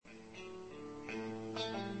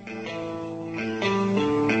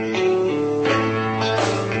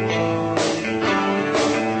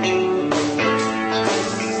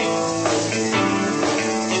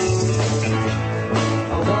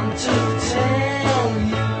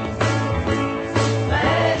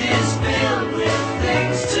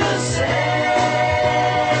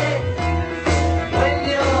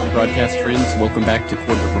broadcast friends. Welcome back to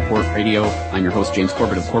Corbett Report Radio. I'm your host, James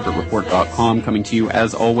Corbett of CorbettReport.com, coming to you,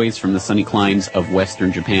 as always, from the sunny climes of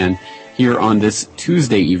Western Japan, here on this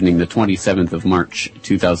Tuesday evening, the 27th of March,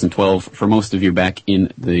 2012, for most of you back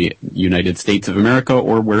in the United States of America,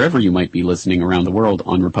 or wherever you might be listening around the world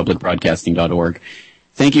on republicbroadcasting.org.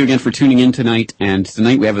 Thank you again for tuning in tonight, and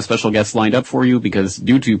tonight we have a special guest lined up for you because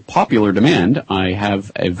due to popular demand, I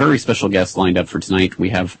have a very special guest lined up for tonight. We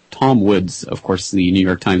have Tom Woods, of course, the New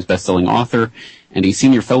York Times bestselling author and a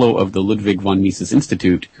senior fellow of the Ludwig von Mises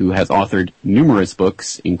Institute, who has authored numerous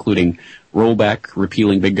books, including Rollback,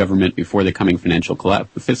 Repealing Big Government Before the Coming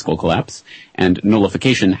Fiscal Collapse, and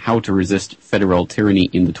Nullification, How to Resist Federal Tyranny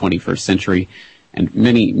in the 21st Century, and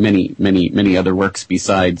many other works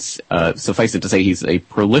besides. Suffice it to say, he's a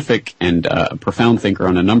prolific and profound thinker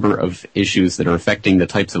on a number of issues that are affecting the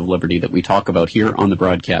types of liberty that we talk about here on the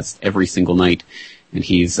broadcast every single night. And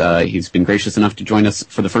he's been gracious enough to join us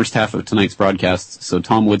for the first half of tonight's broadcast. So,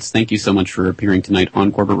 Tom Woods, thank you so much for appearing tonight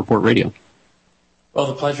on Corbett Report Radio. Well,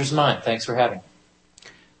 the pleasure's mine. Thanks for having me.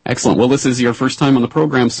 Excellent. Well, this is your first time on the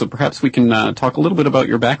program, so perhaps we can talk a little bit about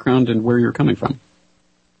your background and where you're coming from.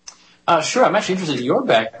 Sure. I'm actually interested in your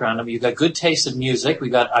background. I mean, you've got good taste in music. We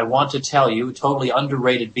got I Want to Tell You, a totally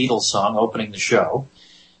underrated Beatles song opening the show.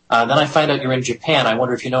 Then I find out you're in Japan. I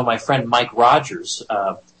wonder if you know my friend Mike Rogers,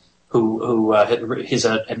 who is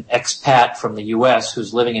an expat from the U.S.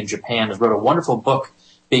 who's living in Japan, has wrote a wonderful book,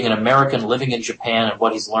 being an American living in Japan and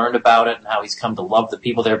what he's learned about it and how he's come to love the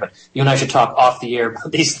people there. But you and I should talk off the air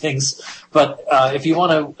about these things. But if you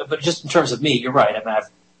want to, but just in terms of me, you're right. I mean,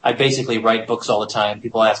 I basically write books all the time.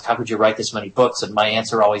 People ask, how could you write this many books? And my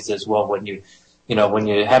answer always is, well, when you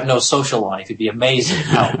have no social life, it'd be amazing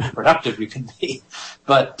how productive you can be.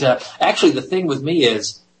 But actually, the thing with me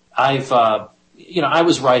is I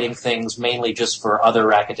was writing things mainly just for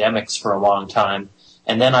other academics for a long time.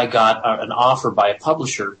 And then I got an offer by a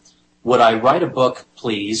publisher. Would I write a book,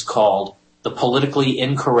 please, called The Politically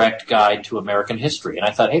Incorrect Guide to American History? And I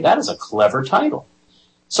thought, hey, that is a clever title.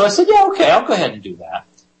 So I said, yeah, okay, I'll go ahead and do that.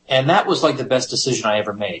 And that was like the best decision I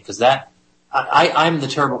ever made, because I'm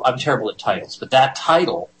terrible at titles, but that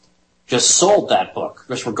title just sold that book.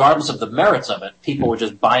 Just regardless of the merits of it, people were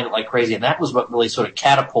just buying it like crazy, and that was what really sort of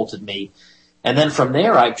catapulted me. And then from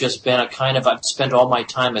there, I've just been I've spent all my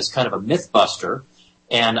time as kind of a myth buster,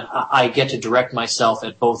 and I get to direct myself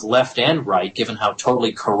at both left and right, given how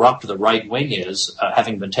totally corrupt the right wing is,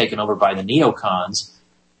 having been taken over by the neocons.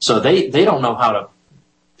 So they don't know how to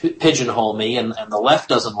pigeonhole me, and the left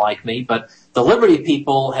doesn't like me, but the liberty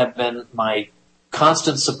people have been my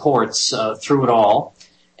constant supports through it all.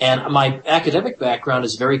 And my academic background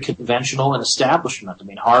is very conventional and establishment. I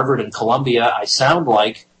mean, Harvard and Columbia, I sound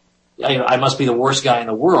like I must be the worst guy in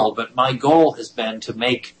the world, but my goal has been to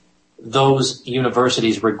make those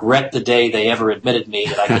universities regret the day they ever admitted me,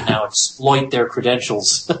 that I can now exploit their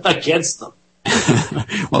credentials against them.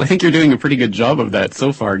 Well, I think you're doing a pretty good job of that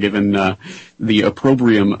so far, given the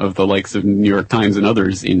opprobrium of the likes of New York Times and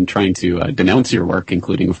others in trying to denounce your work,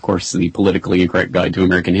 including, of course, the Politically Incorrect Guide to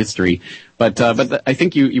American History. But I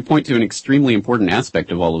think you point to an extremely important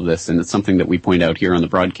aspect of all of this, and it's something that we point out here on the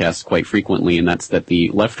broadcast quite frequently, and that's that the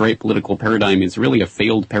left-right political paradigm is really a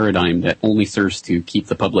failed paradigm that only serves to keep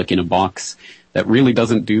the public in a box that really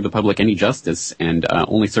doesn't do the public any justice and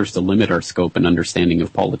only serves to limit our scope and understanding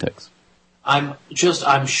of politics. I'm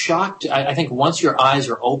shocked. I think once your eyes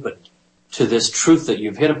are opened to this truth that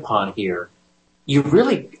you've hit upon here, you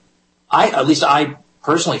really, at least I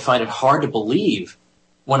personally find it hard to believe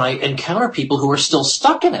when I encounter people who are still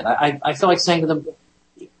stuck in it. I feel like saying to them,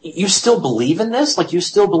 you still believe in this? Like, you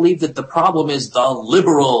still believe that the problem is the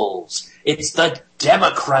liberals? It's the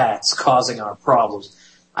Democrats causing our problems.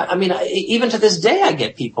 I mean, even to this day, I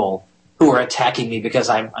get people who are attacking me because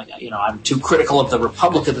I'm too critical of the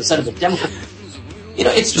Republican instead of the Democrat.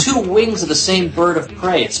 It's two wings of the same bird of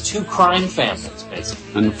prey. It's two crime families, basically.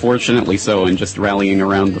 Unfortunately so, and just rallying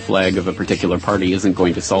around the flag of a particular party isn't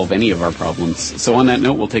going to solve any of our problems. So on that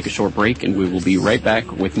note, we'll take a short break, and we will be right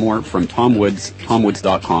back with more from Tom Woods,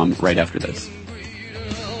 TomWoods.com, right after this.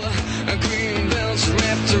 Green belts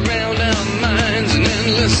wrapped around our minds, and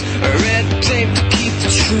endless red tape to keep the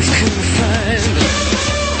truth confined.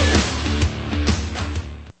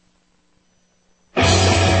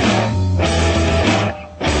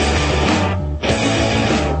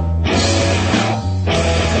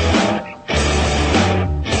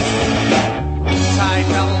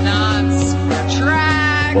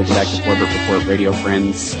 Welcome back to Corbett Report Radio,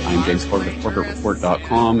 friends. I'm James Corbett of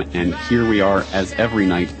CorbettReport.com, and here we are, as every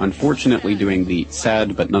night, unfortunately doing the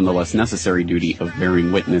sad but nonetheless necessary duty of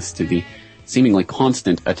bearing witness to the seemingly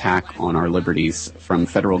constant attack on our liberties from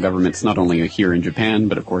federal governments, not only here in Japan,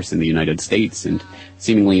 but of course in the United States and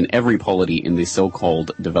seemingly in every polity in the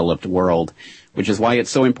so-called developed world, which is why it's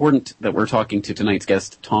so important that we're talking to tonight's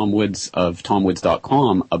guest, Tom Woods of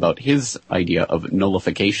TomWoods.com, about his idea of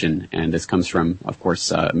nullification. And this comes from, of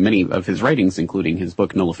course, many of his writings, including his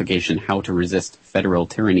book, Nullification, How to Resist Federal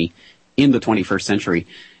Tyranny in the 21st Century.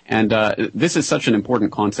 And this is such an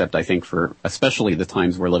important concept, I think, for especially the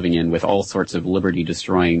times we're living in, with all sorts of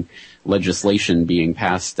liberty-destroying legislation being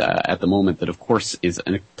passed at the moment that, of course, is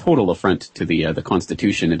a total affront to the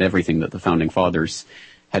Constitution and everything that the Founding Fathers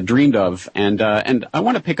had dreamed of. And I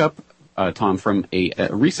want to pick up, Tom, from a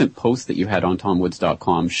recent post that you had on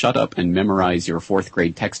TomWoods.com, Shut Up and Memorize Your Fourth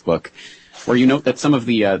Grade Textbook, where you note that some of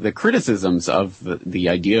the criticisms of the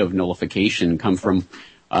idea of nullification come from,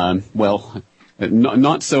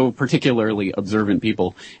 not so particularly observant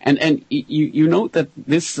people. And you note that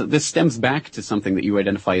this stems back to something that you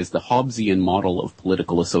identify as the Hobbesian model of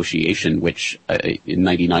political association, which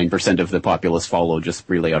 99% of the populace follow just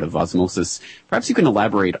really out of osmosis. Perhaps you can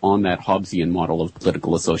elaborate on that Hobbesian model of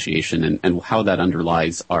political association and how that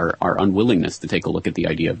underlies our unwillingness to take a look at the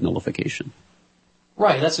idea of nullification.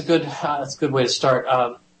 Right, that's a good way to start.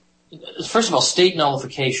 First of all, state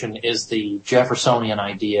nullification is the Jeffersonian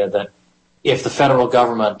idea that if the federal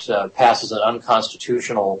government passes an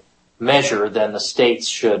unconstitutional measure, then the states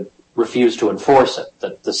should refuse to enforce it,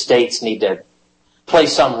 that the states need to play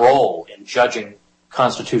some role in judging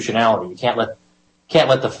constitutionality. You can't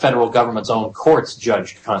let the federal government's own courts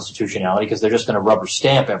judge constitutionality because they're just going to rubber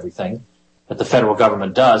stamp everything that the federal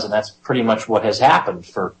government does, and that's pretty much what has happened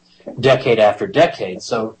for decade after decade.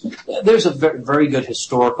 So there's a very good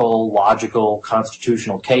historical, logical,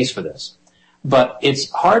 constitutional case for this. But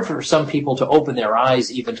it's hard for some people to open their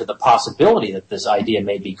eyes even to the possibility that this idea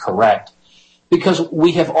may be correct, because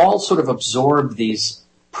we have all sort of absorbed these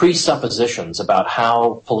presuppositions about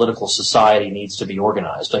how political society needs to be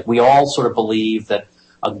organized. Like, we all sort of believe that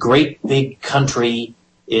a great big country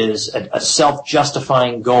is a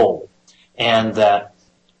self-justifying goal, and that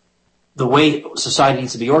the way society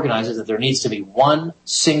needs to be organized is that there needs to be one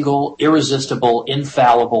single, irresistible,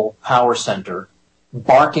 infallible power center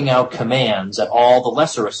barking out commands at all the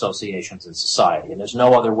lesser associations in society, and there's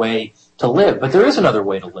no other way to live. But there is another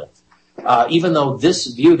way to live. Even though this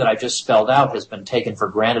view that I just spelled out has been taken for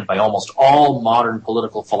granted by almost all modern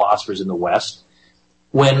political philosophers in the West,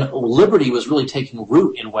 when liberty was really taking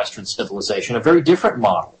root in Western civilization, a very different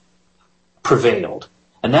model prevailed.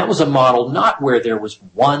 And that was a model not where there was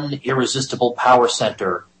one irresistible power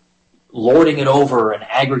center lording it over an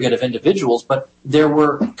aggregate of individuals, but there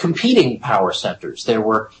were competing power centers. There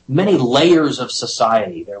were many layers of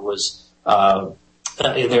society. There was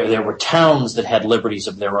there were towns that had liberties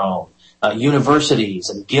of their own. Universities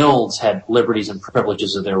and guilds had liberties and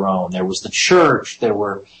privileges of their own. There was the church. There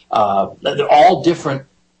were all different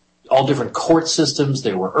court systems.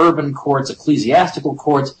 There were urban courts, ecclesiastical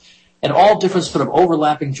courts, and all different sort of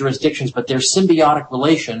overlapping jurisdictions, but their symbiotic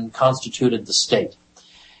relation constituted the state.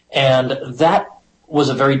 And that was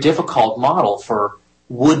a very difficult model for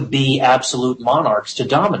would-be absolute monarchs to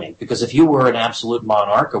dominate, because if you were an absolute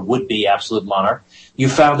monarch, a would-be absolute monarch, you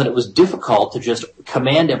found that it was difficult to just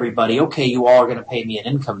command everybody, okay, you all are going to pay me an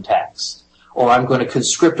income tax, or I'm going to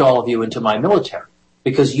conscript all of you into my military,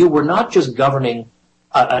 because you were not just governing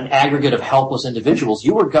an aggregate of helpless individuals,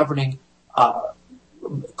 you were governing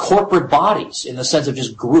corporate bodies in the sense of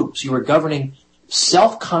just groups. You were governing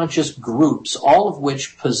self-conscious groups, all of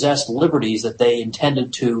which possessed liberties that they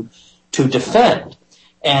intended to defend.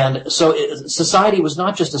 And so society was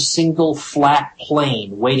not just a single flat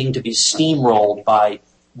plane waiting to be steamrolled by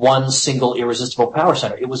one single irresistible power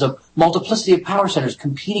center. It was a multiplicity of power centers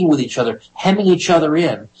competing with each other, hemming each other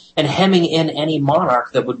in, and hemming in any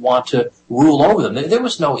monarch that would want to rule over them. There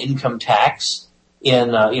was no income tax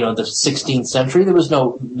in the 16th century. There was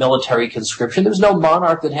no military conscription. There was no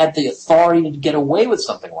monarch that had the authority to get away with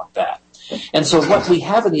something like that. And so what we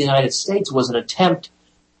have in the United States was an attempt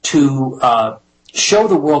to show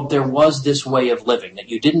the world there was this way of living,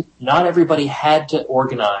 that not everybody had to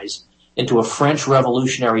organize into a French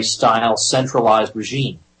Revolutionary style centralized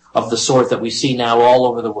regime of the sort that we see now all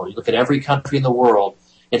over the world. You look at every country in the world,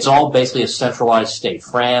 it's all basically a centralized state.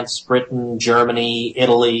 France, Britain, Germany,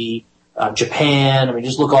 Italy, Japan, I mean,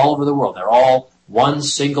 just look all over the world. They're all one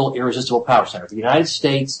single irresistible power center. The United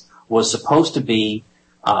States was supposed to be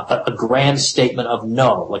a grand statement of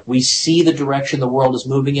no. Like, we see the direction the world is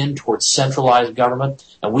moving in towards centralized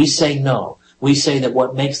government, and we say no. We say that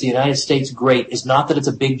what makes the United States great is not that it's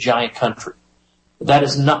a big, giant country. That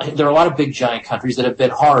is not. There are a lot of big giant countries that have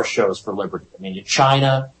been horror shows for liberty. I mean,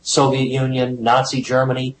 China, Soviet Union, Nazi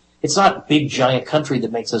Germany. It's not a big giant country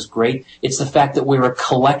that makes us great. It's the fact that we're a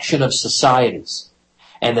collection of societies,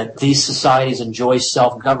 and that these societies enjoy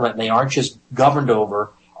self-government, and they aren't just governed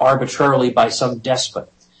over arbitrarily by some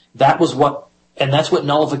despot. That's what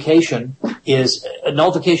nullification is.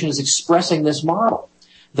 Nullification is expressing this model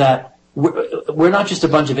that we're not just a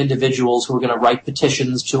bunch of individuals who are going to write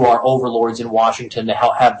petitions to our overlords in Washington to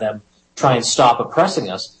have them try and stop oppressing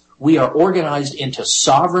us. We are organized into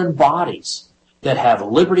sovereign bodies that have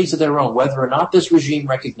liberties of their own, whether or not this regime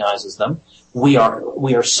recognizes them. We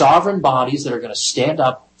are sovereign bodies that are going to stand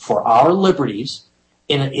up for our liberties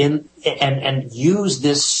and use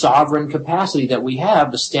this sovereign capacity that we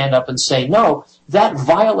have to stand up and say, no, that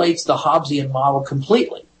violates the Hobbesian model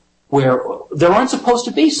completely, where there aren't supposed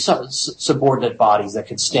to be subordinate bodies that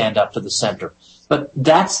can stand up to the center. But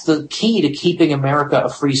that's the key to keeping America a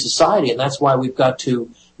free society, and that's why we've got to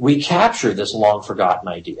recapture this long-forgotten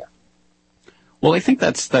idea. Well, I think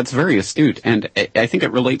that's very astute, and I think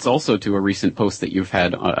it relates also to a recent post that you've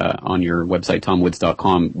had on your website,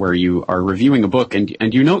 tomwoods.com, where you are reviewing a book, and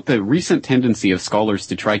you note the recent tendency of scholars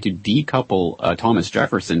to try to decouple Thomas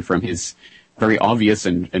Jefferson from his very obvious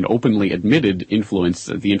and openly admitted influence,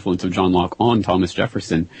 the influence of John Locke on Thomas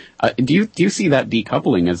Jefferson. Do you see that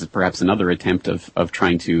decoupling as perhaps another attempt of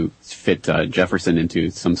trying to fit Jefferson into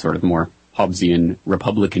some sort of more Hobbesian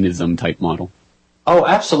republicanism type model? Oh,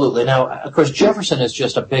 absolutely. Now, of course, Jefferson is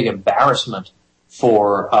just a big embarrassment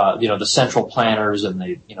for the central planners and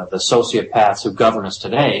the sociopaths who govern us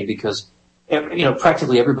today, because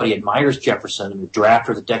practically everybody admires Jefferson, the drafter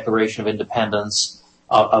of the Declaration of Independence,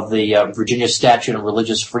 of the Virginia Statute on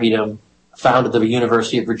Religious Freedom, founded the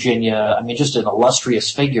University of Virginia. I mean, just an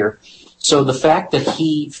illustrious figure. So the fact that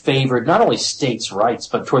he favored not only states' rights,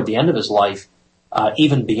 but toward the end of his life,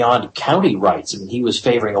 even beyond county rights. I mean, he was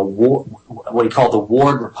favoring what he called the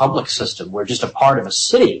ward republic system, where just a part of a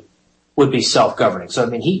city would be self-governing. So, I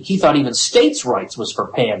mean, he thought even states' rights was for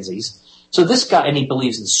pansies. So this guy, and he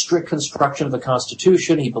believes in strict construction of the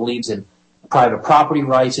Constitution. He believes in private property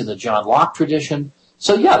rights in the John Locke tradition.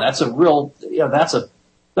 So, yeah, that's a real, that's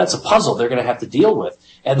a puzzle they're going to have to deal with.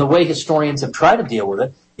 And the way historians have tried to deal with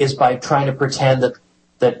it is by trying to pretend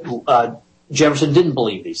that Jefferson didn't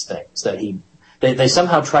believe these things, that they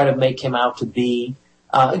somehow try to make him out to be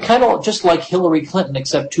kind of just like Hillary Clinton,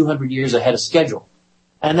 except 200 years ahead of schedule.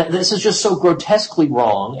 And this is just so grotesquely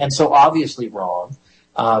wrong and so obviously wrong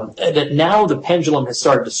that now the pendulum has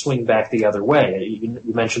started to swing back the other way. You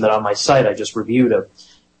mentioned that on my site. I just reviewed a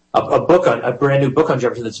brand new book on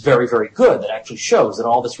Jefferson that's very, very good, that actually shows that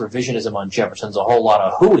all this revisionism on Jefferson's a whole lot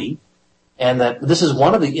of hooey. And that this is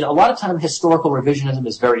one of the, a lot of time historical revisionism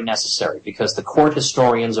is very necessary because the court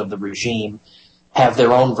historians of the regime have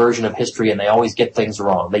their own version of history, and they always get things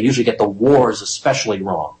wrong. They usually get the wars especially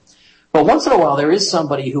wrong. But once in a while, there is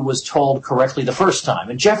somebody who was told correctly the first time,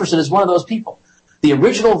 and Jefferson is one of those people. The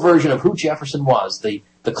original version of who Jefferson was, the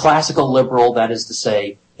classical liberal, that is to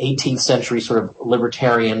say, 18th century sort of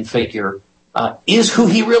libertarian figure, is who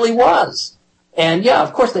he really was. And yeah,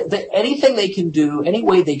 of course, anything they can do, any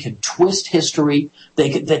way they can twist history,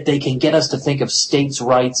 that they can get us to think of states'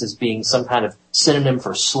 rights as being some kind of synonym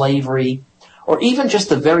for slavery, or even just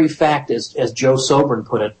the very fact, as Joe Sobran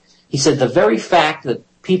put it, he said the very fact that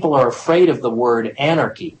people are afraid of the word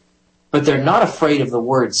anarchy, but they're not afraid of the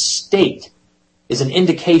word state, is an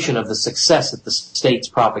indication of the success that the state's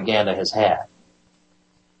propaganda has had.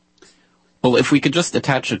 Well, if we could just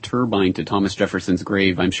attach a turbine to Thomas Jefferson's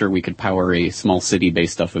grave, I'm sure we could power a small city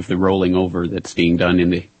based off of the rolling over that's being done in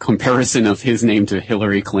the comparison of his name to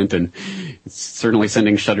Hillary Clinton. It's certainly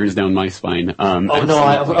sending shudders down my spine.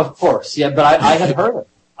 Of course. Yeah, but I had heard it.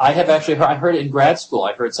 I heard it in grad school.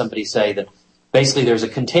 I heard somebody say that basically there's a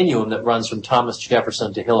continuum that runs from Thomas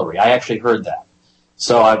Jefferson to Hillary. I actually heard that.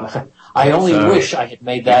 So I only wish I had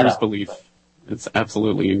made that up. Belief. It's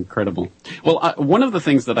absolutely incredible. Well, one of the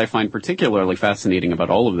things that I find particularly fascinating about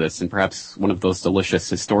all of this, and perhaps one of those delicious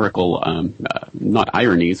historical, not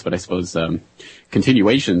ironies, but I suppose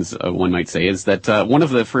continuations, one might say, is that one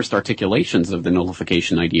of the first articulations of the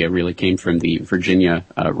nullification idea really came from the Virginia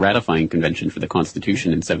ratifying convention for the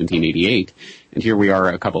Constitution in 1788. And here we are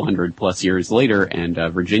a couple hundred plus years later, and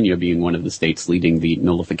Virginia being one of the states leading the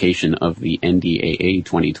nullification of the NDAA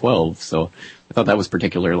 2012. So I thought that was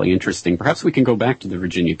particularly interesting. Perhaps we can go back to the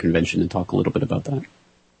Virginia Convention and talk a little bit about that.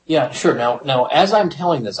 Yeah, sure. Now, as I'm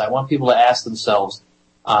telling this, I want people to ask themselves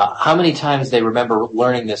how many times they remember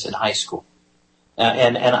learning this in high school.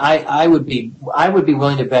 And I would be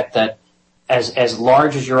willing to bet that as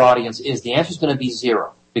large as your audience is, the answer is going to be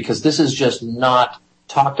zero. because this is just not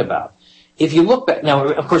talked about. If you look back, now,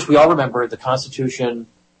 of course, we all remember the Constitution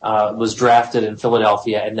was drafted in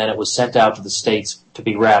Philadelphia, and then it was sent out to the states to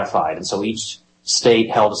be ratified. And so each state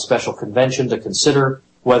held a special convention to consider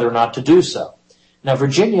whether or not to do so. Now,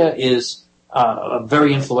 Virginia is a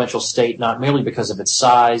very influential state, not merely because of its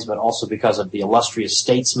size, but also because of the illustrious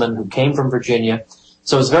statesmen who came from Virginia.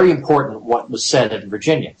 So it's very important what was said in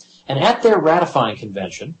Virginia. And at their ratifying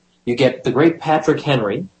convention, you get the great Patrick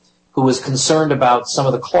Henry, who was concerned about some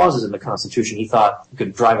of the clauses in the Constitution. He thought you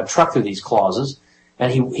could drive a truck through these clauses,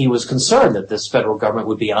 and he was concerned that this federal government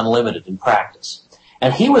would be unlimited in practice.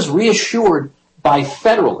 And he was reassured by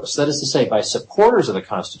Federalists, that is to say, by supporters of the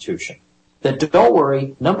Constitution, that don't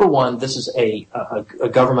worry, number one, this is a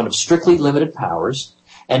government of strictly limited powers,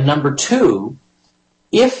 and number two,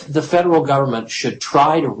 if the federal government should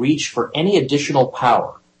try to reach for any additional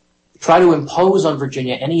power, try to impose on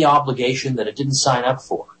Virginia any obligation that it didn't sign up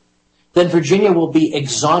for, then Virginia will be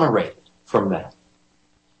exonerated from that.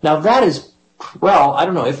 Now that is, well, I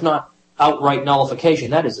don't know, if not outright nullification,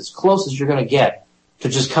 that is as close as you're going to get to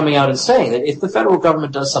just coming out and saying that if the federal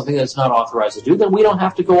government does something that's not authorized to do, then we don't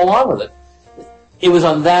have to go along with it. It was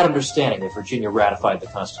on that understanding that Virginia ratified the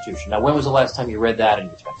Constitution. Now, when was the last time you read that in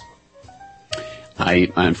your textbook?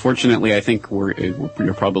 Unfortunately, I think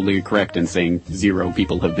you're probably correct in saying zero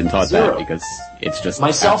people have been taught that, because it's just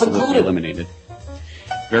myself absolutely included. Eliminated.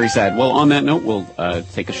 Very sad. Well, on that note, we'll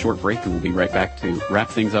take a short break, and we'll be right back to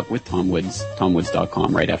wrap things up with Tom Woods,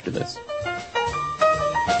 TomWoods.com, right after this.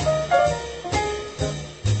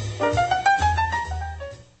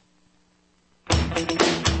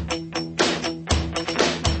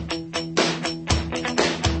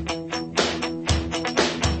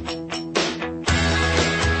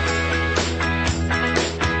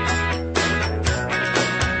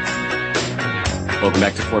 Welcome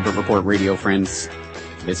back to Corbett Report Radio, friends.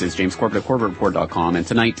 This is James Corbett of CorbettReport.com, and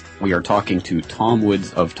tonight we are talking to Tom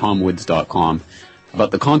Woods of TomWoods.com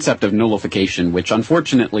about the concept of nullification, which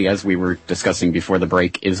unfortunately, as we were discussing before the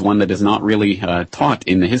break, is one that is not really taught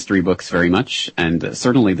in the history books very much, and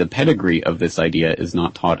certainly the pedigree of this idea is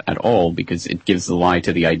not taught at all, because it gives the lie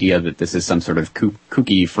to the idea that this is some sort of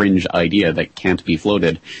kooky fringe idea that can't be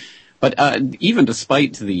floated. But even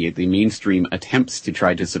despite the mainstream attempts to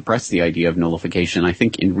try to suppress the idea of nullification, I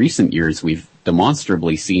think in recent years we've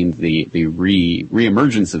demonstrably seen the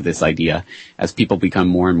reemergence of this idea as people become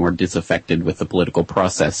more and more disaffected with the political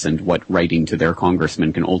process and what writing to their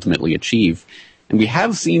congressmen can ultimately achieve. And we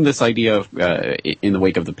have seen this idea in the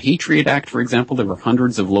wake of the Patriot Act, for example. There were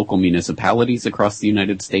hundreds of local municipalities across the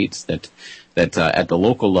United States that at the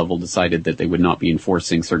local level decided that they would not be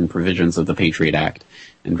enforcing certain provisions of the Patriot Act.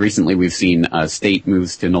 And recently we've seen state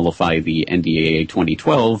moves to nullify the NDAA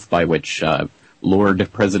 2012, by which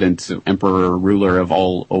Lord President, Emperor, Ruler of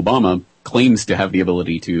all Obama claims to have the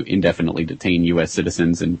ability to indefinitely detain U.S.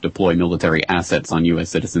 citizens and deploy military assets on U.S.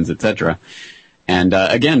 citizens, etc. And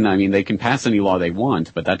again, I mean, they can pass any law they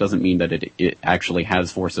want, but that doesn't mean that it actually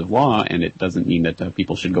has force of law, and it doesn't mean that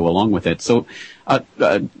people should go along with it. So,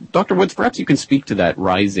 Dr. Woods, perhaps you can speak to that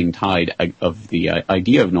rising tide of the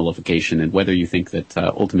idea of nullification, and whether you think that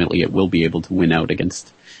ultimately it will be able to win out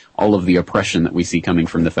against all of the oppression that we see coming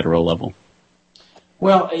from the federal level.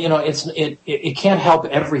 Well, you know, it can't help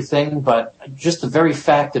everything, but just the very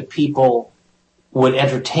fact that people would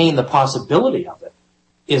entertain the possibility of it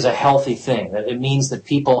is a healthy thing. That it means that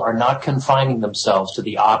people are not confining themselves to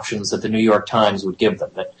the options that the New York Times would give them.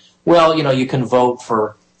 That, well, you know, you can vote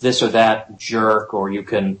for this or that jerk, or you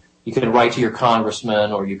can write to your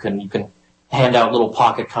congressman, or you can hand out little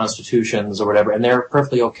pocket constitutions or whatever, and they're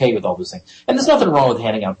perfectly okay with all those things. And there's nothing wrong with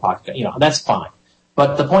handing out pocket, you know, that's fine.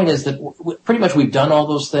 But the point is that pretty much we've done all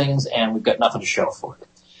those things, and we've got nothing to show for it.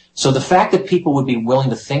 So the fact that people would be willing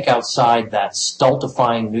to think outside that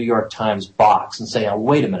stultifying New York Times box and say, oh,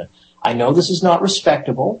 wait a minute, I know this is not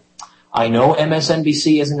respectable. I know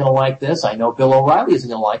MSNBC isn't going to like this. I know Bill O'Reilly isn't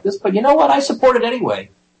going to like this. But you know what? I support it anyway.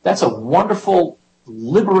 That's a wonderful,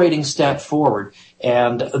 liberating step forward.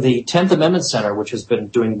 And the 10th Amendment Center, which has been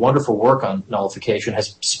doing wonderful work on nullification,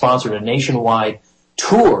 has sponsored a nationwide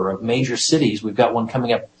tour of major cities. We've got one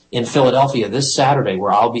coming up in Philadelphia this Saturday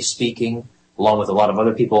where I'll be speaking along with a lot of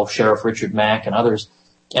other people, Sheriff Richard Mack and others,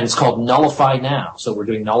 and it's called Nullify Now. So we're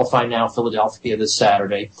doing Nullify Now Philadelphia this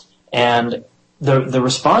Saturday, and the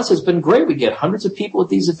response has been great. We get hundreds of people at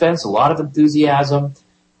these events, a lot of enthusiasm.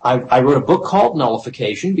 I wrote a book called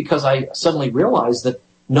Nullification because I suddenly realized that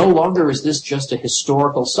no longer is this just a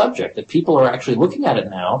historical subject, that people are actually looking at it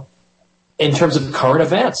now in terms of current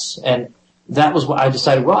events. And that was what I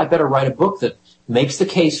decided, well, I better write a book that makes the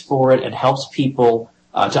case for it and helps people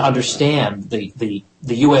to understand the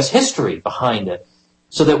U.S. history behind it,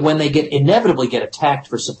 so that when they inevitably get attacked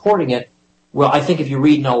for supporting it, well, I think if you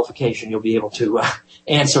read Nullification, you'll be able to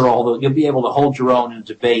answer you'll be able to hold your own in a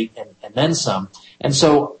debate and then some. And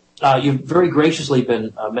so you've very graciously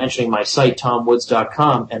been mentioning my site,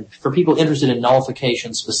 tomwoods.com, and for people interested in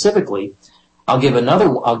nullification specifically, I'll give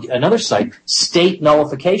another site,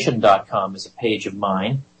 statenullification.com is a page of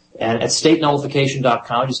mine. And at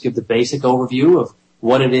statenullification.com, just give the basic overview of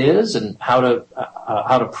what it is and how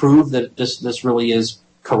to prove that this really is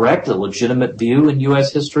correct, a legitimate view in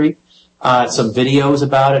U.S. history. Some videos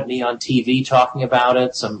about it, me on TV talking about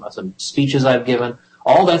it, some speeches I've given.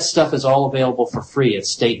 All that stuff is all available for free at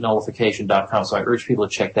statenullification.com, so I urge people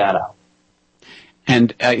to check that out.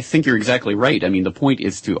 And I think you're exactly right. I mean, the point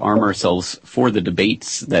is to arm ourselves for the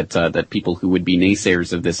debates that people who would be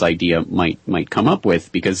naysayers of this idea might come up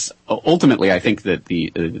with, because ultimately I think that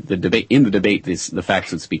the debate the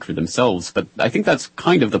facts would speak for themselves. But I think that's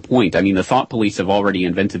kind of the point. I mean, the thought police have already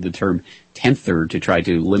invented the term tenther to try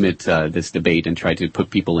to limit this debate and try to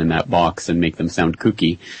put people in that box and make them sound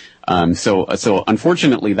kooky. So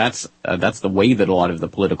unfortunately, that's the way that a lot of the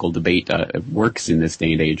political debate works in this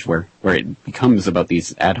day and age, where it becomes about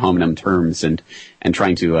these ad hominem terms and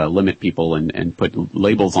trying to limit people and put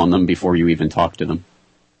labels on them before you even talk to them.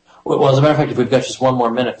 Well, as a matter of fact, if we've got just one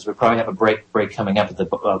more minute, because we probably have a break coming up at the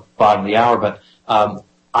bottom of the hour, but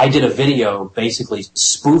I did a video basically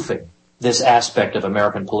spoofing this aspect of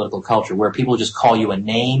American political culture, where people just call you a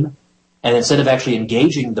name, and instead of actually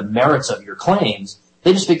engaging the merits of your claims,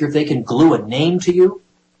 they just figure if they can glue a name to you,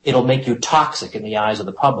 it'll make you toxic in the eyes of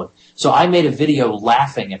the public. So I made a video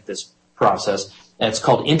laughing at this process, and it's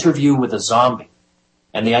called Interview with a Zombie.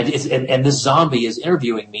 And the idea is, and this zombie is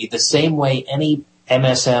interviewing me the same way any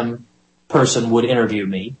MSM person would interview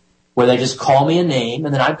me, where they just call me a name,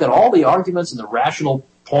 and then I've got all the arguments and the rational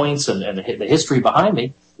points and the history behind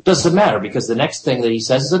me. It doesn't matter, because the next thing that he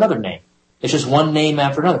says is another name. It's just one name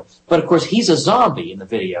after another. But of course, he's a zombie in the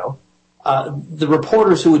video. The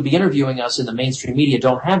reporters who would be interviewing us in the mainstream media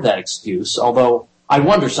don't have that excuse, although I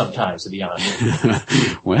wonder sometimes, to be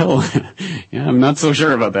honest. Well, yeah, I'm not so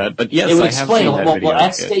sure about that, but yes, it would I explain, have seen that video. Well,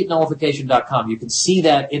 at statenullification.com, you can see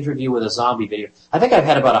that interview with a zombie video. I think I've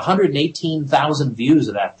had about 118,000 views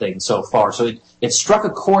of that thing so far, so it struck a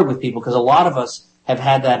chord with people, because a lot of us have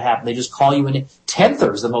had that happen. They just call you a name.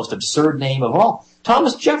 Tenther is the most absurd name of all.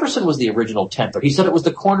 Thomas Jefferson was the original tenther. He said it was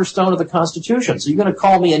the cornerstone of the Constitution. So you're going to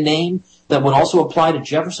call me a name that would also apply to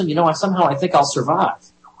Jefferson? You know, I think I'll survive.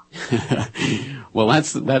 Well,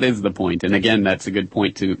 that is the point. And again, that's a good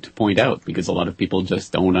point to point out, because a lot of people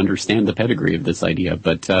just don't understand the pedigree of this idea.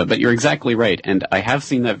 But you're exactly right. And I have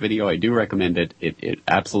seen that video. I do recommend it. It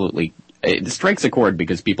absolutely it strikes a chord,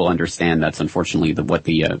 because people understand that's unfortunately what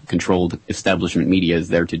the controlled establishment media is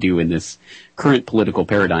there to do in this current political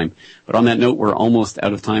paradigm. But on that note, we're almost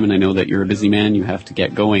out of time, and I know that you're a busy man. You have to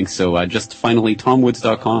get going. So just finally,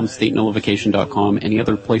 tomwoods.com, statenullification.com, any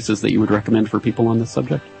other places that you would recommend for people on this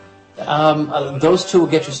subject? Those two will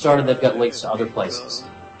get you started. They've got links to other places.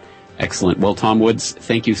 Excellent. Well, Tom Woods,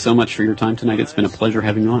 thank you so much for your time tonight. It's been a pleasure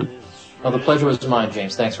having you on. Well, the pleasure was mine,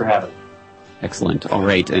 James. Thanks for having me. Excellent. All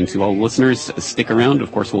right. And to all listeners, stick around.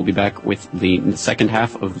 Of course, we'll be back with the second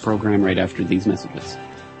half of the program right after these messages.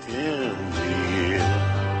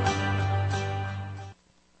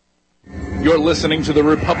 You're listening to the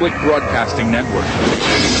Republic Broadcasting Network,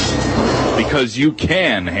 because you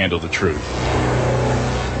can handle the truth.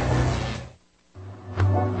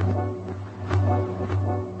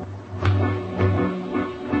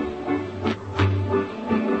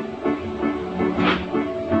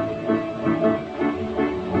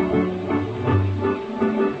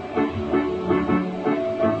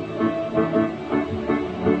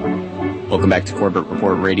 Welcome back to Corbett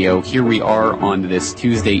Report Radio. Here we are on this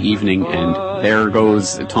Tuesday evening, and there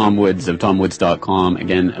goes Tom Woods of TomWoods.com.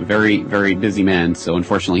 Again, a very, very busy man, so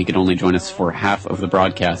unfortunately he could only join us for half of the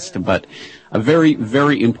broadcast. But a very,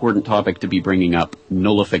 very important topic to be bringing up,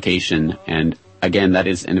 nullification. And again, that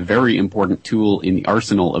is a very important tool in the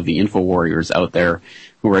arsenal of the info warriors out there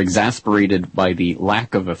who are exasperated by the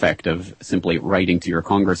lack of effect of simply writing to your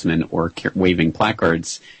congressman or waving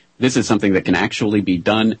placards. This is something that can actually be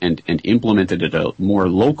done and implemented at a more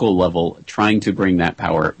local level, trying to bring that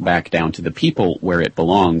power back down to the people where it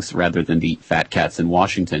belongs rather than the fat cats in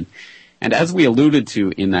Washington. And as we alluded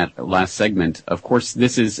to in that last segment, of course,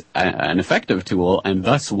 this is an effective tool and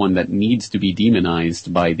thus one that needs to be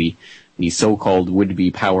demonized by the so-called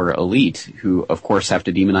would-be power elite, who, of course, have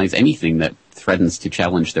to demonize anything that threatens to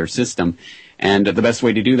challenge their system. And the best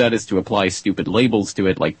way to do that is to apply stupid labels to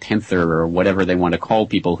it, like tenther or whatever they want to call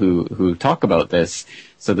people who talk about this,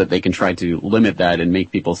 so that they can try to limit that and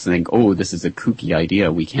make people think, oh, this is a kooky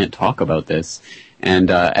idea, we can't talk about this.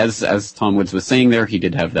 And as Tom Woods was saying there, he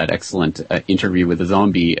did have that excellent interview with a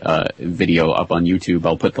zombie video up on YouTube.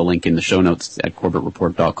 I'll put the link in the show notes at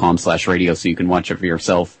corbettreport.com/radio so you can watch it for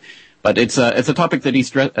yourself. But it's a topic that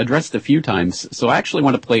he's addressed a few times. So I actually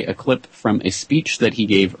want to play a clip from a speech that he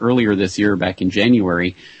gave earlier this year, back in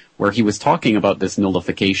January, where he was talking about this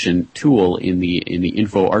nullification tool in the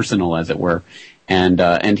info arsenal, as it were.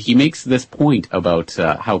 And he makes this point about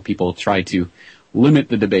how people try to limit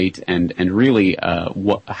the debate and really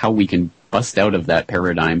how we can bust out of that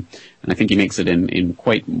paradigm. And I think he makes it in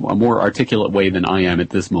quite a more articulate way than I am at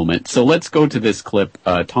this moment. So let's go to this clip,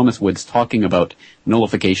 Thomas Woods talking about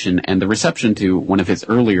nullification and the reception to one of his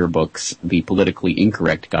earlier books, The Politically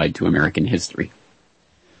Incorrect Guide to American History.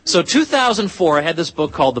 So 2004, I had this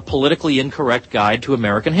book called The Politically Incorrect Guide to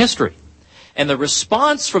American History. And the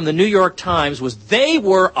response from the New York Times was they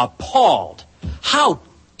were appalled. How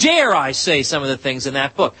dare I say some of the things in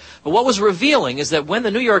that book? But what was revealing is that when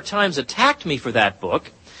the New York Times attacked me for that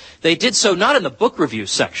book, they did so not in the book review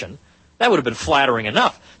section. That would have been flattering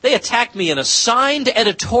enough. They attacked me in a signed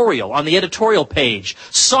editorial on the editorial page,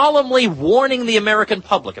 solemnly warning the American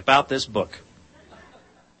public about this book.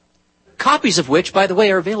 Copies of which, by the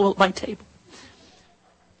way, are available at my table.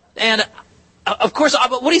 And, of course,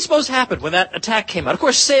 what do you suppose happened when that attack came out? Of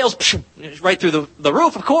course, sales right through the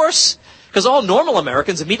roof, of course. Because all normal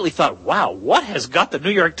Americans immediately thought, wow, what has got the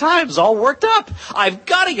New York Times all worked up? I've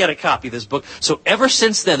got to get a copy of this book. So ever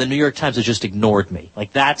since then, the New York Times has just ignored me.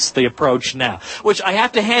 Like, that's the approach now. Which I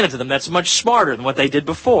have to hand it to them. That's much smarter than what they did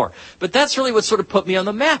before. But that's really what sort of put me on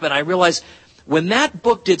the map. And I realized when that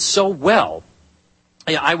book did so well,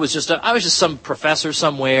 I was just some professor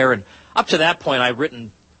somewhere. And up to that point, I'd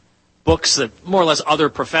written books that more or less other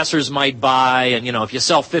professors might buy. And, if you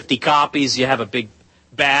sell 50 copies, you have a big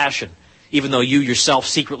bash. And even though you yourself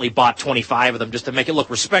secretly bought 25 of them just to make it look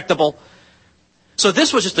respectable. So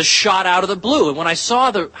this was just a shot out of the blue. And when I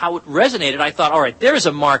saw how it resonated, I thought, all right, there is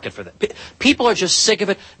a market for that. People are just sick of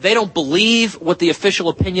it. They don't believe what the official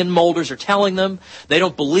opinion molders are telling them. They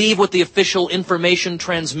don't believe what the official information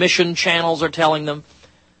transmission channels are telling them.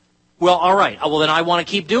 Well, all right. Well, then I want to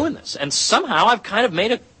keep doing this. And somehow I've kind of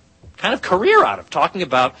made a kind of career out of talking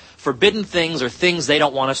about forbidden things or things they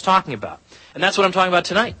don't want us talking about. And that's what I'm talking about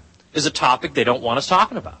tonight. Is a topic they don't want us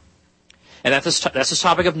talking about. And that's this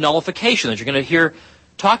topic of nullification that you're going to hear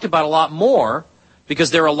talked about a lot more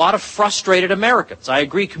because there are a lot of frustrated Americans. I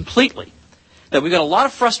agree completely that we've got a lot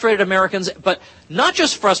of frustrated Americans, but not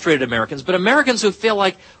just frustrated Americans, but Americans who feel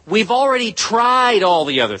like we've already tried all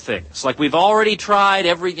the other things. Like we've already tried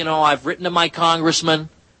I've written to my congressman.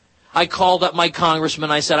 I called up my congressman.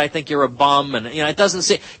 I said, I think you're a bum. And,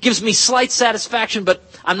 it gives me slight satisfaction, but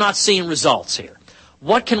I'm not seeing results here.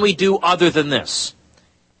 What can we do other than this?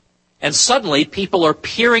 And suddenly, people are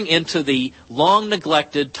peering into the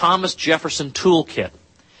long-neglected Thomas Jefferson toolkit,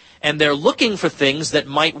 and they're looking for things that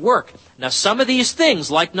might work. Now, some of these things,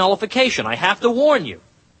 like nullification, I have to warn you,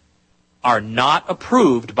 are not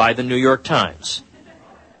approved by the New York Times.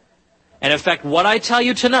 And in fact, what I tell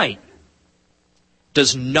you tonight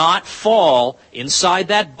does not fall inside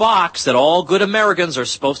that box that all good Americans are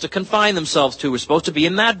supposed to confine themselves to. We're supposed to be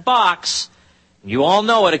in that box. You all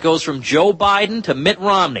know it. It goes from Joe Biden to Mitt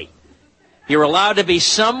Romney. You're allowed to be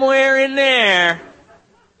somewhere in there.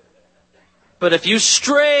 But if you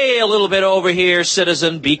stray a little bit over here,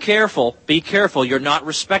 citizen, be careful. Be careful. You're not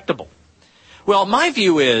respectable. Well, my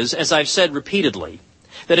view is, as I've said repeatedly,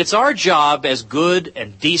 that it's our job as good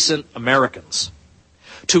and decent Americans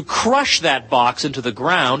to crush that box into the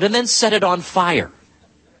ground and then set it on fire.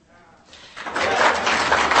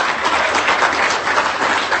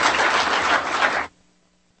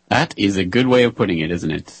 That is a good way of putting it,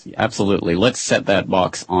 isn't it? Absolutely. Let's set that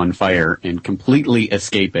box on fire and completely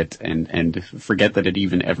escape it and forget that it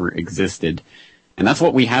even ever existed. And that's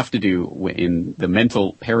what we have to do in the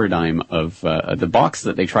mental paradigm of the box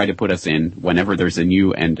that they try to put us in whenever there's a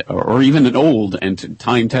new or even an old and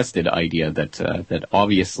time-tested idea that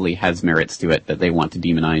obviously has merits to it that they want to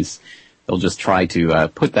demonize. They'll just try to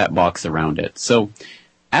put that box around it. So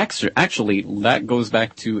actually, that goes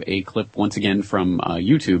back to a clip once again from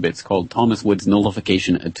YouTube. It's called Thomas Woods'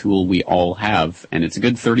 Nullification, a Tool We All Have. And it's a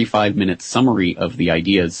good 35-minute summary of the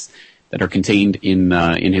ideas. that are contained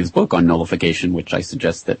in his book on nullification, which I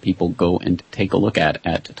suggest that people go and take a look at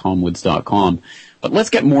tomwoods.com. But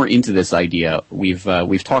let's get more into this idea. We've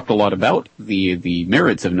talked a lot about the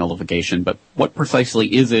merits of nullification, but what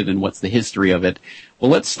precisely is it and what's the history of it?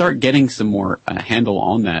 Well, let's start getting some more handle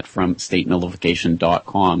on that from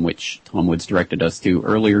statenullification.com, which Tom Woods directed us to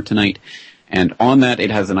earlier tonight. And on that,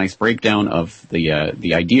 it has a nice breakdown of the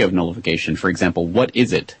idea of nullification. For example, what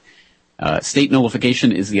is it? State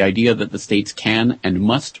nullification is the idea that the states can and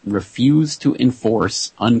must refuse to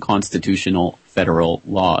enforce unconstitutional federal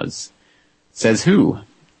laws. Says who?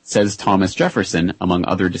 Says Thomas Jefferson, among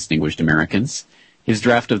other distinguished Americans. His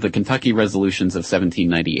draft of the Kentucky Resolutions of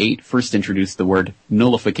 1798 first introduced the word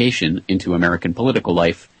nullification into American political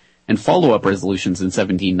life, and follow-up resolutions in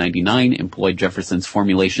 1799 employed Jefferson's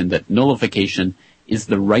formulation that nullification is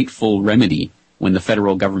the rightful remedy when the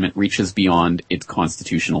federal government reaches beyond its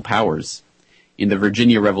constitutional powers. In the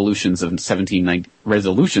Virginia Resolutions of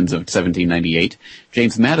 1798,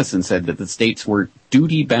 James Madison said that the states were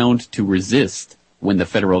duty-bound to resist when the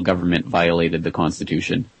federal government violated the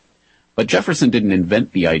Constitution. But Jefferson didn't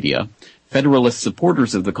invent the idea. Federalist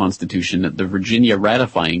supporters of the Constitution at the Virginia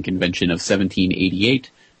Ratifying Convention of 1788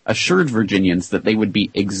 assured Virginians that they would be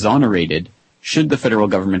exonerated should the federal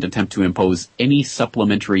government attempt to impose any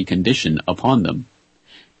supplementary condition upon them.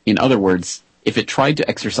 In other words, if it tried to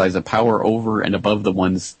exercise a power over and above the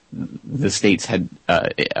ones the states had,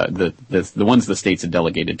 the ones the states had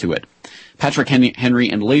delegated to it. Patrick Henry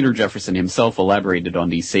and later Jefferson himself elaborated on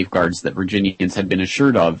these safeguards that Virginians had been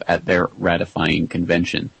assured of at their ratifying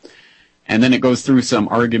convention. And then it goes through some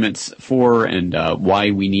arguments for and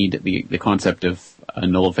why we need the concept of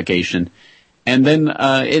nullification. And then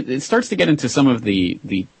it starts to get into some of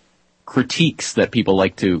the critiques that people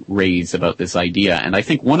like to raise about this idea. And I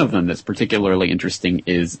think one of them that's particularly interesting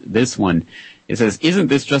is this one. It says, isn't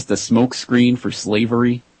this just a smokescreen for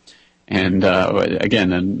slavery? And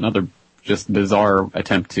again, another just bizarre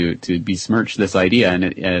attempt to besmirch this idea.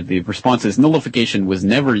 And the response is, nullification was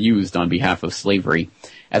never used on behalf of slavery.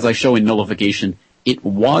 As I show in Nullification, it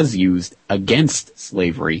was used against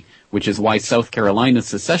slavery, which is why South Carolina's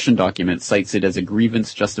secession document cites it as a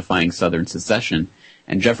grievance justifying Southern secession,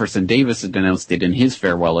 and Jefferson Davis had denounced it in his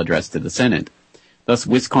farewell address to the Senate. Thus,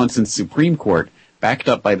 Wisconsin's Supreme Court, backed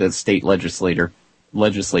up by the state legislature,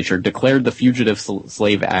 declared the Fugitive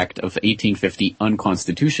Slave Act of 1850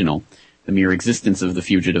 unconstitutional. The mere existence of the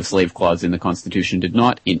Fugitive Slave Clause in the Constitution did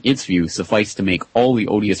not, in its view, suffice to make all the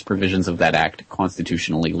odious provisions of that act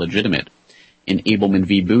constitutionally legitimate. In Abelman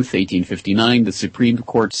v. Booth, 1859, the Supreme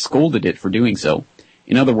Court scolded it for doing so.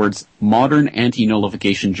 In other words, modern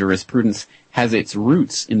anti-nullification jurisprudence has its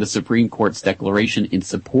roots in the Supreme Court's declaration in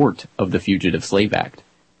support of the Fugitive Slave Act.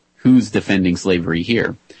 Who's defending slavery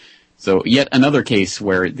here? So yet another case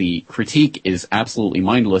where the critique is absolutely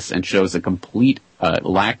mindless and shows a complete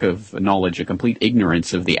lack of knowledge, a complete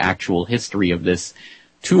ignorance of the actual history of this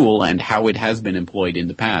tool and how it has been employed in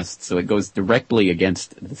the past. So it goes directly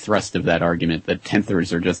against the thrust of that argument that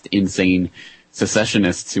Tenthers are just insane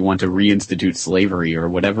secessionists who want to reinstitute slavery or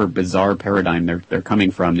whatever bizarre paradigm they're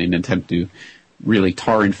coming from in an attempt to really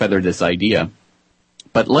tar and feather this idea.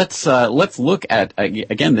 But let's look at,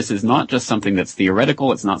 again, this is not just something that's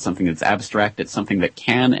theoretical, it's not something that's abstract, it's something that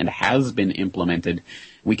can and has been implemented.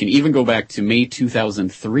 We can even go back to May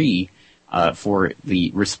 2003 for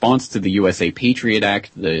the response to the USA Patriot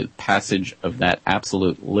Act, the passage of that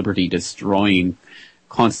absolute liberty-destroying,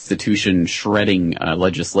 constitution-shredding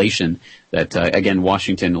legislation that, again,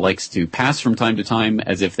 Washington likes to pass from time to time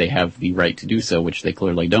as if they have the right to do so, which they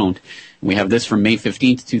clearly don't. And we have this from May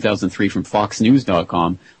 15th, 2003 from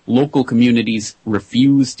FoxNews.com. Local communities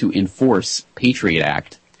refuse to enforce Patriot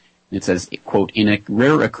Act. It says, quote, in a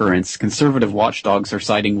rare occurrence, conservative watchdogs are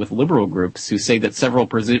siding with liberal groups who say that several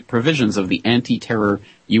provisions of the Anti-Terror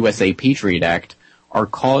USA Patriot Act are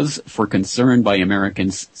cause for concern by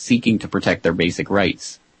Americans seeking to protect their basic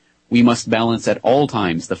rights. We must balance at all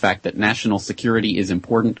times the fact that national security is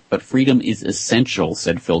important, but freedom is essential,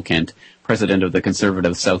 said Phil Kent, president of the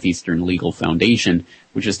conservative Southeastern Legal Foundation,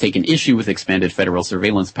 which has taken issue with expanded federal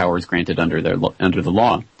surveillance powers granted under the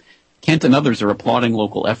law. Kent and others are applauding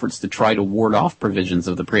local efforts to try to ward off provisions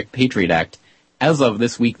of the Patriot Act. As of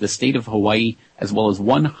this week, the state of Hawaii, as well as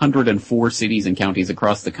 104 cities and counties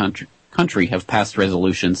across the country have passed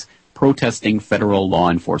resolutions protesting federal law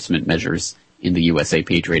enforcement measures in the USA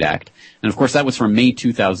Patriot Act. And of course, that was from May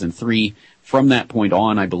 2003. From that point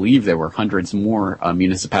on, I believe there were hundreds more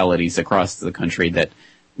municipalities across the country that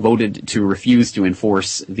voted to refuse to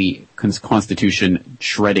enforce the Constitution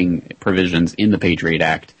shredding provisions in the Patriot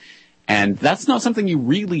Act. And that's not something you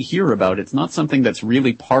really hear about. It's not something that's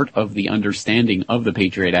really part of the understanding of the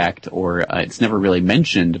Patriot Act, or it's never really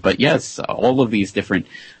mentioned. But yes, all of these different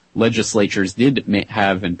legislatures did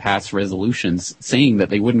have and pass resolutions saying that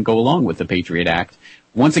they wouldn't go along with the Patriot Act,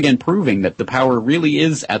 once again proving that the power really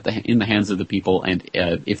is in the hands of the people, and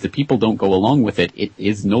if the people don't go along with it, it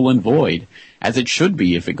is null and void, as it should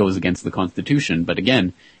be if it goes against the Constitution. But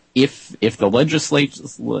again, if the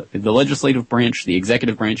legislative branch, the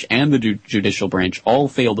executive branch, and the judicial branch all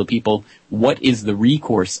fail the people, what is the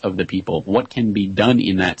recourse of the people? What can be done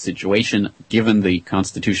in that situation, given the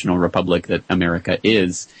constitutional republic that America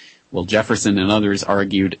is? Well, Jefferson and others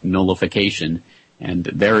argued nullification, and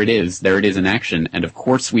there it is in action. And of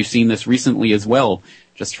course, we've seen this recently as well.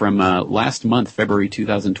 Just from last month, February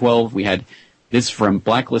 2012, we had this from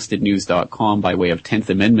blacklistednews.com by way of 10th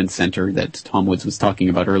Amendment Center that Tom Woods was talking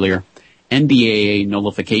about earlier. NDAA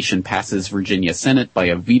nullification passes Virginia Senate by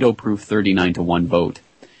a veto-proof 39-1 vote.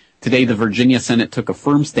 Today, the Virginia Senate took a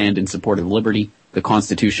firm stand in support of liberty, the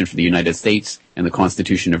Constitution for the United States, and the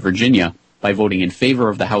Constitution of Virginia by voting in favor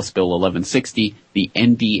of the House Bill 1160, the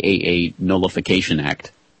NDAA Nullification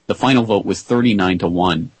Act. The final vote was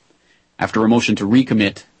 39-1. After a motion to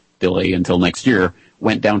recommit, delay until next year,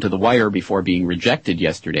 went down to the wire before being rejected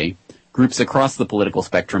yesterday, groups across the political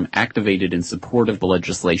spectrum activated in support of the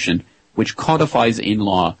legislation, which codifies in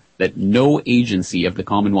law that no agency of the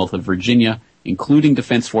Commonwealth of Virginia, including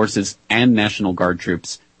defense forces and National Guard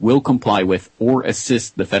troops, will comply with or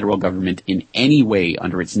assist the federal government in any way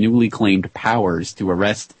under its newly claimed powers to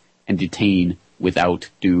arrest and detain without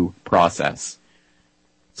due process.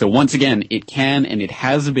 So once again, it can and it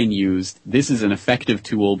has been used. This is an effective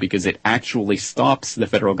tool because it actually stops the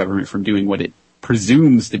federal government from doing what it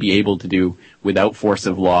presumes to be able to do without force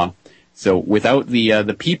of law. So without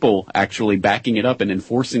the people actually backing it up and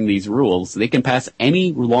enforcing these rules, they can pass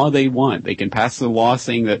any law they want. They can pass a law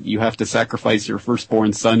saying that you have to sacrifice your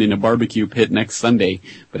firstborn son in a barbecue pit next Sunday,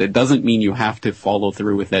 but it doesn't mean you have to follow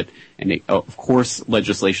through with it. And of course,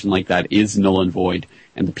 legislation like that is null and void,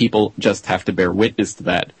 and the people just have to bear witness to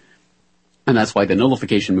that. And that's why the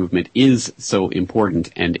nullification movement is so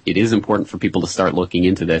important, and it is important for people to start looking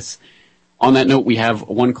into this. On that note, we have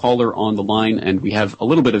one caller on the line, and we have a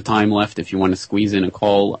little bit of time left if you want to squeeze in a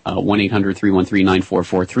call,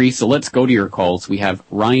 1-800-313-9443. So let's go to your calls. We have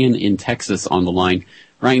Ryan in Texas on the line.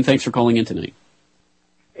 Ryan, thanks for calling in tonight.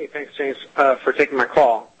 Hey, thanks, James, for taking my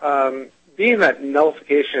call. Being that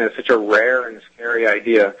nullification is such a rare and scary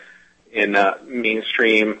idea in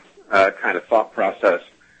mainstream kind of thought process,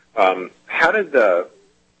 my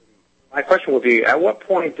question would be, at what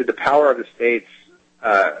point did the power of the states,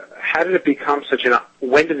 when did it become such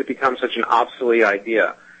an obsolete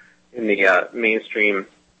idea in the mainstream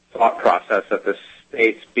thought process of the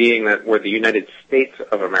states, being that we're the United States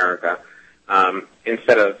of America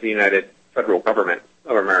instead of the United Federal Government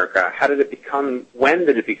of America? When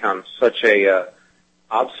did it become such a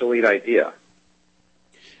obsolete idea?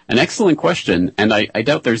 An excellent question, and I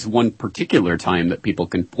doubt there's one particular time that people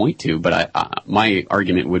can point to, but my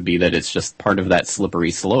argument would be that it's just part of that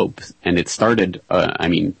slippery slope, and it started,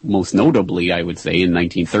 most notably, I would say, in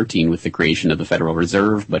 1913 with the creation of the Federal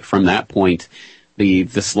Reserve, but from that point, the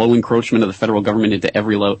slow encroachment of the federal government into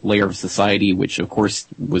every layer of society, which of course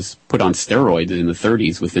was put on steroids in the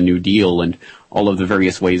 30s with the New Deal and all of the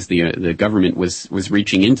various ways the government was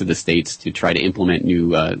reaching into the states to try to implement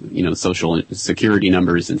new social security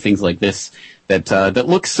numbers and things like this that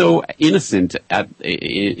look so innocent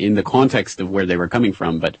in the context of where they were coming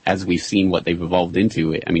from, but as we've seen what they've evolved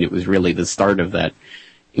into, it was really the start of that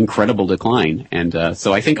incredible decline. And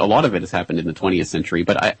so I think a lot of it has happened in the 20th century.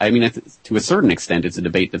 But to a certain extent, it's a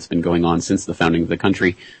debate that's been going on since the founding of the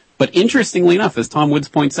country. But interestingly enough, as Tom Woods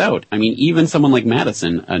points out, even someone like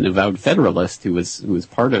Madison, an avowed Federalist who was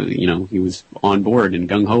part of, he was on board and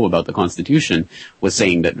gung-ho about the Constitution, was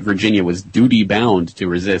saying that Virginia was duty-bound to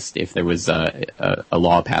resist if there was a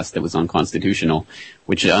law passed that was unconstitutional,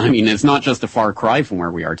 which, it's not just a far cry from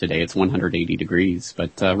where we are today. It's 180 degrees.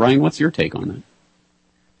 But, Ryan, what's your take on that?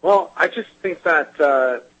 Well, I just think that,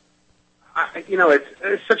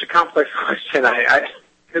 it's such a complex question. It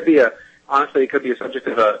could be a subject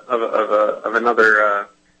of another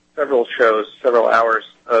several shows, several hours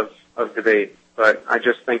of debate. But I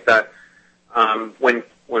just think that when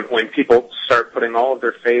people start putting all of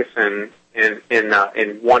their faith in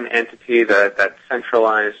one entity, that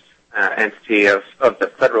centralized entity of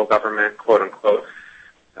the federal government, quote unquote,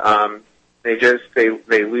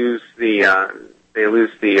 they lose the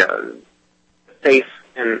faith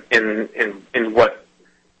in what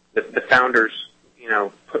the founders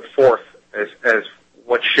put forth as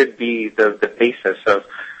what should be the basis of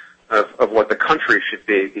of what the country should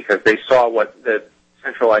be, because they saw what the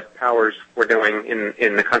centralized powers were doing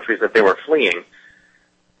in the countries that they were fleeing.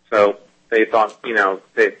 So they thought,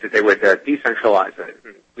 they would decentralize it.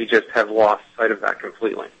 We just have lost sight of that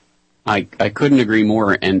completely. I couldn't agree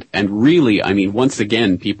more, and really, I mean, once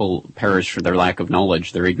again, people perish for their lack of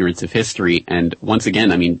knowledge, their ignorance of history, and once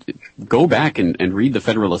again, I mean, go back and read the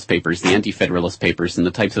Federalist Papers, the Anti-Federalist Papers, and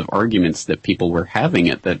the types of arguments that people were having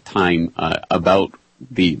at that time about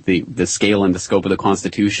the scale and the scope of the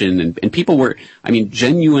Constitution, and people were, I mean,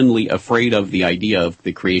 genuinely afraid of the idea of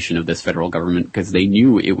the creation of this federal government because they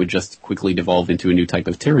knew it would just quickly devolve into a new type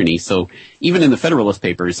of tyranny. So even in the Federalist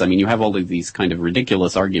Papers, I mean, you have all of these kind of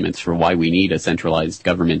ridiculous arguments for why we need a centralized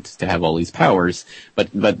government to have all these powers, but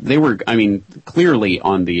they were, I mean, clearly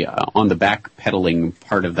on the backpedaling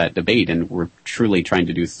part of that debate, and were truly trying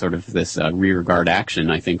to do sort of this rearguard action,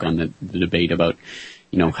 I think, on the debate about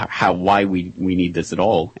why we need this at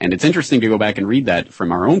all. And it's interesting to go back and read that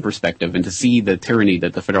from our own perspective and to see the tyranny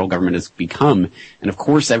that the federal government has become. And of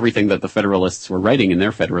course, everything that the Federalists were writing in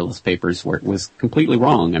their Federalist Papers was completely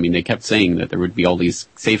wrong. I mean, they kept saying that there would be all these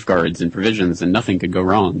safeguards and provisions and nothing could go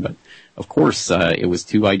wrong. But of course, it was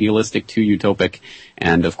too idealistic, too utopic.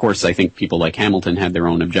 And of course, I think people like Hamilton had their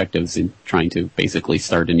own objectives in trying to basically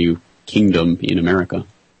start a new kingdom in America.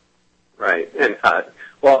 Right. And,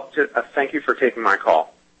 thank you for taking my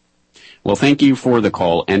call. Well, thank you for the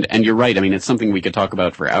call, and you're right. I mean, it's something we could talk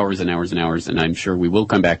about for hours and hours and hours, and I'm sure we will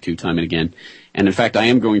come back to time and again. And in fact, I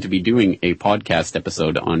am going to be doing a podcast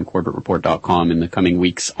episode on CorbettReport.com in the coming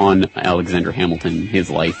weeks on Alexander Hamilton,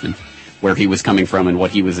 his life, and where he was coming from and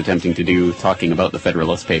what he was attempting to do, talking about the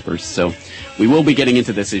Federalist Papers. So we will be getting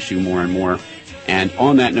into this issue more and more. And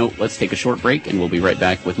on that note, let's take a short break, and we'll be right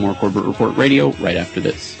back with more Corbett Report Radio right after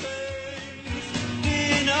this.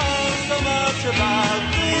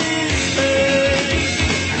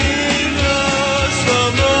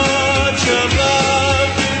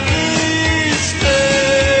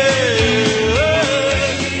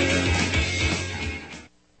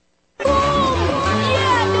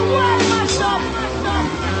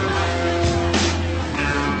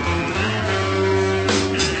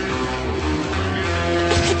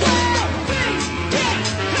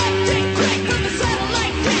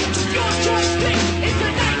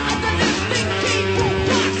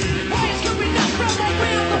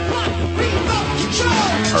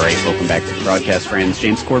 Welcome back to the broadcast, friends.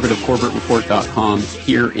 James Corbett of CorbettReport.com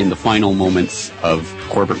here in the final moments of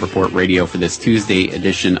Corbett Report Radio for this Tuesday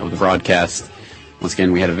edition of the broadcast. Once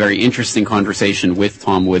again, we had a very interesting conversation with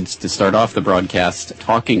Tom Woods to start off the broadcast,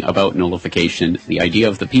 talking about nullification, the idea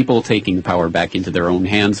of the people taking the power back into their own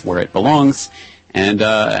hands where it belongs, and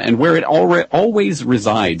where it always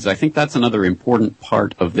resides. I think that's another important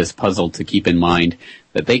part of this puzzle to keep in mind,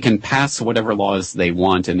 that they can pass whatever laws they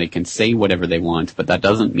want and they can say whatever they want, but that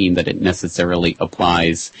doesn't mean that it necessarily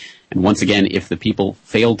applies. And once again, if the people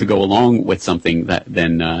fail to go along with something,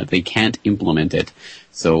 then they can't implement it.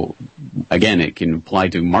 So again, it can apply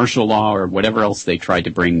to martial law or whatever else they try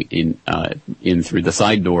to bring in through the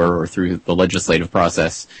side door or through the legislative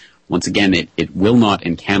process. Once again, it will not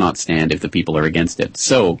and cannot stand if the people are against it.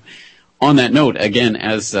 So, on that note, again,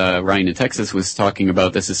 as Ryan in Texas was talking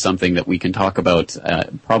about, this is something that we can talk about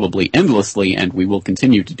probably endlessly, and we will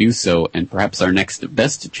continue to do so. And perhaps our next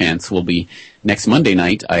best chance will be next Monday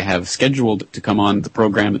night. I have scheduled to come on the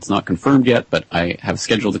program. It's not confirmed yet, but I have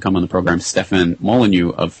scheduled to come on the program Stefan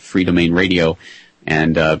Molyneux of Free Domain Radio.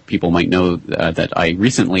 And people might know that I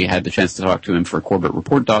recently had the chance to talk to him for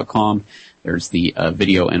CorbettReport.com. There's the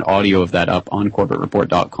video and audio of that up on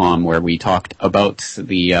CorbettReport.com, where we talked about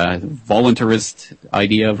the voluntarist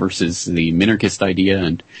idea versus the minarchist idea,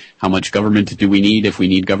 and how much government do we need, if we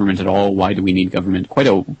need government at all, why do we need government. Quite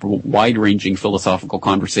a wide-ranging philosophical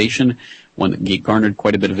conversation, one that garnered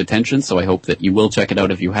quite a bit of attention, so I hope that you will check it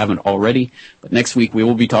out if you haven't already. But next week we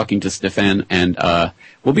will be talking to Stefan, and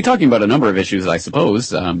we'll be talking about a number of issues, I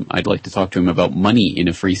suppose. I'd like to talk to him about money in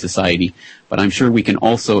a free society, but I'm sure we can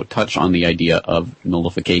also touch on the idea of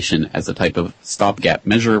nullification as a type of stopgap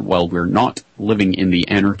measure while we're not living in the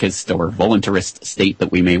anarchist or voluntarist state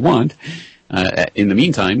that we may want. In the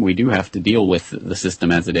meantime, we do have to deal with the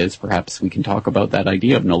system as it is. Perhaps we can talk about that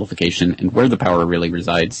idea of nullification and where the power really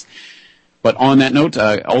resides. But on that note,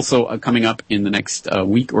 also coming up in the next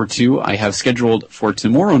week or two, I have scheduled for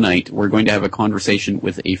tomorrow night, we're going to have a conversation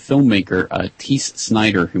with a filmmaker, Tees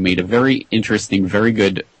Snyder, who made a very interesting, very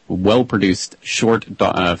good, well-produced short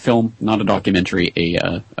film, not a documentary,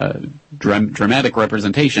 a dramatic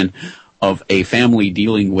representation of a family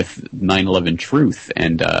dealing with 9/11 truth,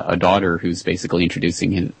 and a daughter who's basically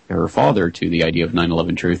introducing her father to the idea of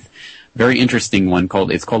 9/11 truth. very interesting one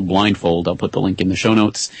it's called Blindfold. I'll put the link in the show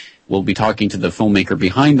notes. We'll be talking to the filmmaker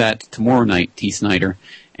behind that tomorrow night, T. Snyder.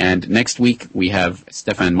 And next week, we have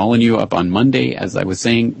Stefan Molyneux up on Monday. As I was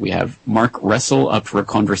saying, we have Mark Ressel up for a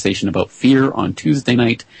conversation about fear on Tuesday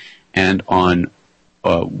night. And on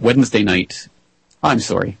Wednesday night, I'm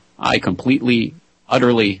sorry, I completely,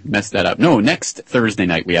 utterly messed that up. No, next Thursday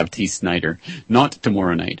night we have T. Snyder, not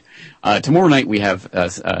tomorrow night. Tomorrow night we have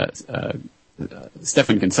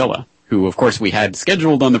Stefan Kinsella, who, of course, we had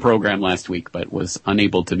scheduled on the program last week, but was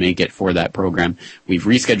unable to make it for that program. We've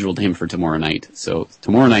rescheduled him for tomorrow night. So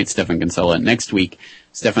tomorrow night, Stefan Kinsella. Next week,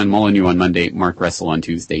 Stefan Molyneux on Monday, Mark Ressel on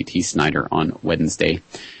Tuesday, T. Snyder on Wednesday.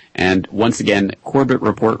 And once again, Corbett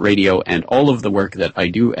Report Radio and all of the work that I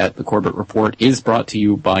do at the Corbett Report is brought to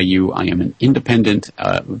you by you. I am an independent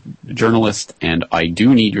journalist, and I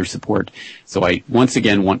do need your support. So I once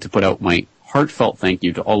again want to put out my heartfelt thank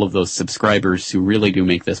you to all of those subscribers who really do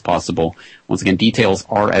make this possible. Once again, details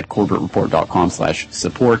are at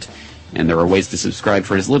corbettreport.com/support, and there are ways to subscribe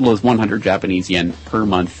for as little as 100 Japanese yen per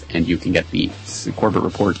month, and you can get the Corbett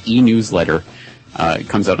Report e-newsletter. It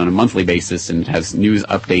comes out on a monthly basis, and it has news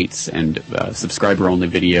updates and subscriber-only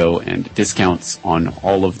video and discounts on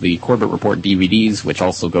all of the Corbett Report DVDs, which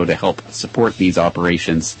also go to help support these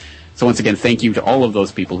operations. So once again, thank you to all of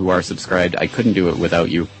those people who are subscribed. I couldn't do it without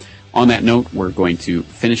you. On that note, we're going to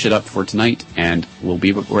finish it up for tonight, and we'll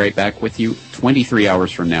be right back with you 23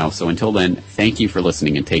 hours from now. So until then, thank you for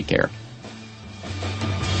listening and take care.